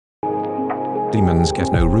Demons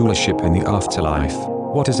get no rulership in the afterlife.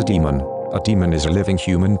 What is a demon? A demon is a living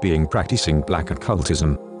human being practicing black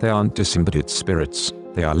occultism. They aren't disembodied spirits.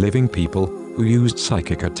 They are living people who used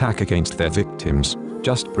psychic attack against their victims.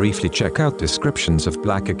 Just briefly check out descriptions of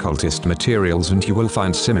black occultist materials and you will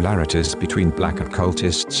find similarities between black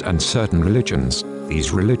occultists and certain religions.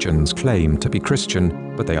 These religions claim to be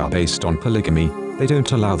Christian, but they are based on polygamy. They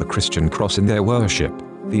don't allow the Christian cross in their worship.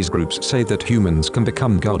 These groups say that humans can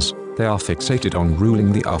become gods. They are fixated on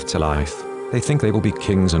ruling the afterlife. They think they will be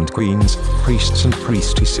kings and queens, priests and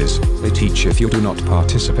priestesses. They teach if you do not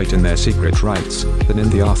participate in their secret rites, then in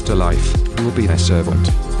the afterlife, you will be their servant.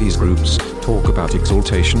 These groups talk about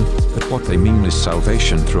exaltation, but what they mean is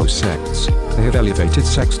salvation through sex. They have elevated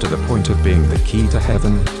sex to the point of being the key to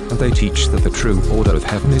heaven, and they teach that the true order of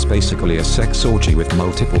heaven is basically a sex orgy with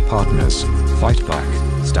multiple partners. Fight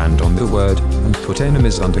back, stand on the word, and put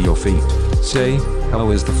enemies under your feet. Say, how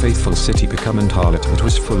is the faithful city become an harlot that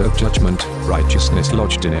was full of judgment, righteousness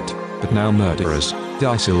lodged in it, but now murderers,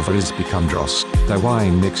 thy silver is become dross, thy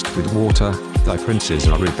wine mixed with water, thy princes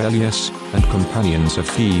are rebellious, and companions of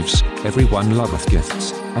thieves, every one loveth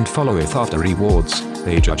gifts, and followeth after rewards,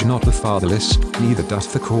 they judge not the fatherless, neither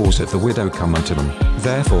doth the cause of the widow come unto them.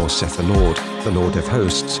 Therefore saith the Lord of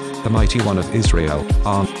hosts, the mighty one of Israel,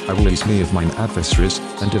 I will ease me of mine adversaries,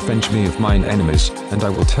 and avenge me of mine enemies, and I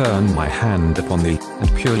will turn my hand upon thee,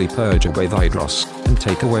 and purely purge away thy dross, and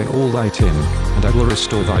take away all thy tin, and I will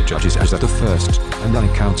restore thy judges as at the first, and thy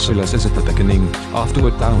counselors as at the beginning.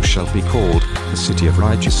 Afterward thou shalt be called, the city of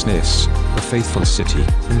righteousness, the faithful city,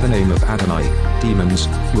 in the name of Adonai. Demons,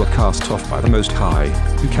 who are cast off by the Most High,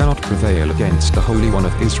 who cannot prevail against the Holy One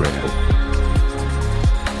of Israel.